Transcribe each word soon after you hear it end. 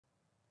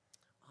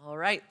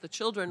right, the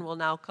children will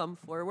now come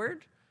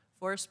forward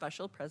for a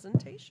special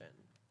presentation.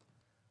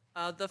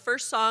 The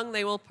first song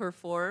they will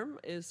perform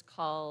is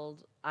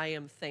called I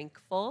Am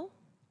Thankful,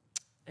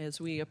 as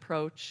we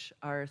approach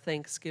our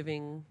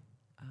Thanksgiving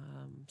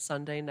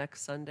Sunday,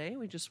 next Sunday.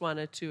 We just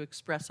wanted to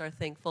express our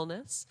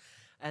thankfulness.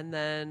 And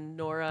then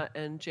Nora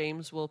and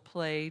James will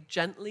play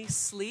Gently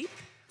Sleep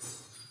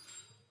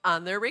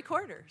on their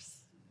recorders.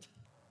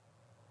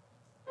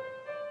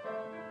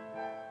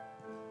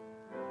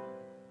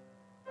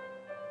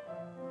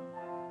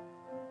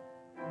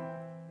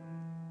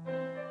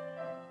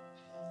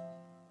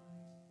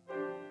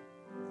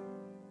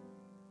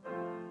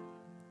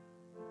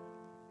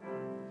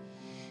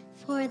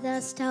 For the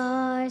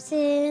stars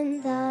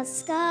in the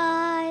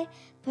sky,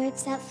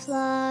 birds that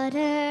flutter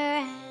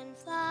and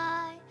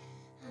fly,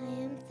 I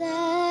am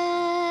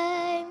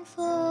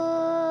thankful,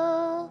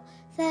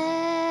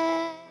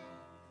 thankful.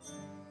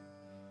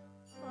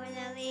 For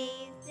the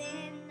leaves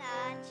in the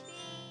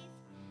trees,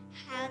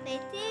 how they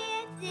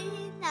dance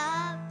in the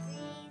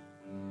breeze,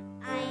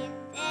 I am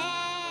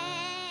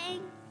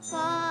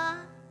thankful,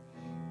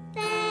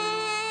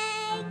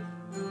 thankful.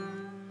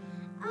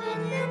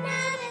 With an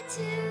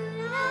attitude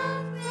of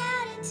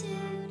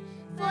gratitude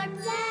for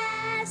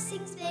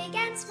blessings big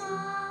and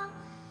small,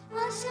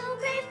 I'll show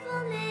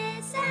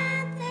gratefulness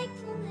and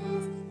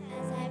thankfulness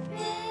as I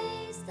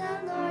praise the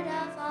Lord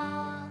of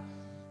all.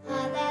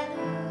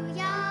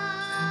 Hallelujah,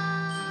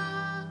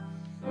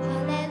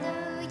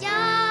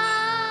 hallelujah,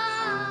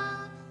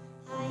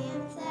 I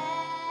am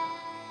thankful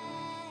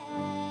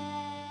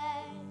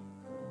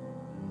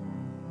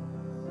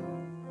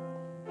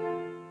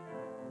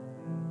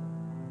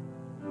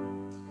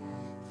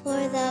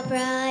for the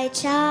bright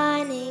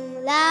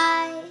shining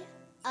light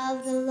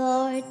of the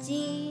Lord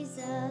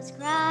Jesus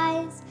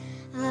Christ.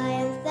 I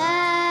am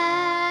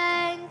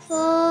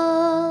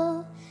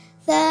thankful,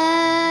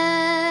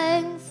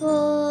 thankful.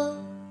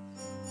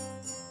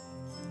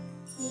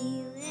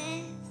 He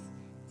lives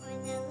for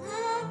the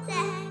love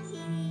that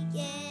He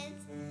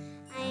gives.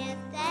 I am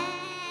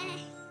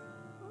thankful.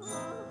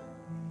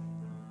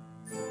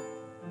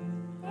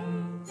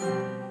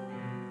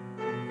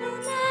 An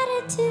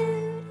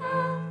attitude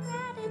of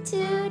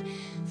gratitude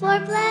for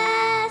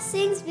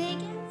blessings big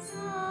and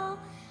small,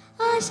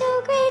 I'll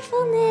show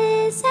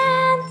gratefulness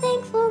and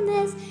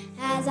thankfulness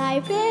as I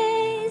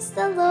praise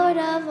the Lord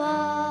of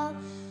all.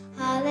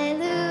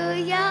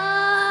 Hallelujah,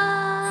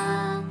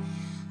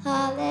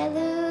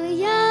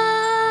 hallelujah,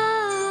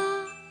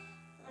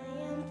 I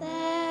am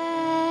thankful.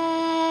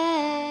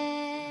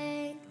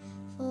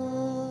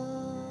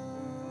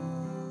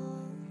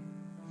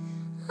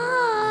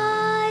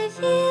 I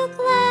feel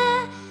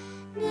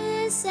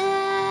gladness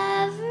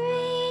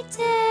every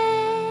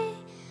day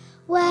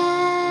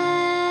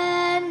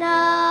when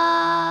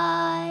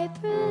I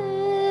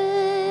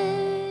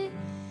pray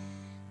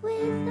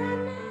with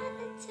an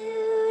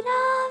attitude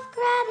of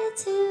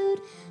gratitude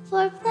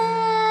for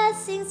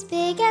blessings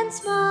big and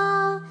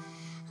small.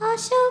 I'll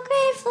show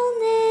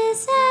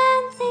gratefulness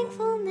and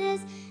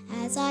thankfulness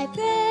as I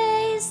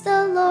praise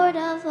the Lord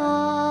of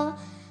all.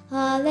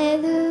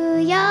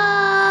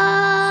 Hallelujah.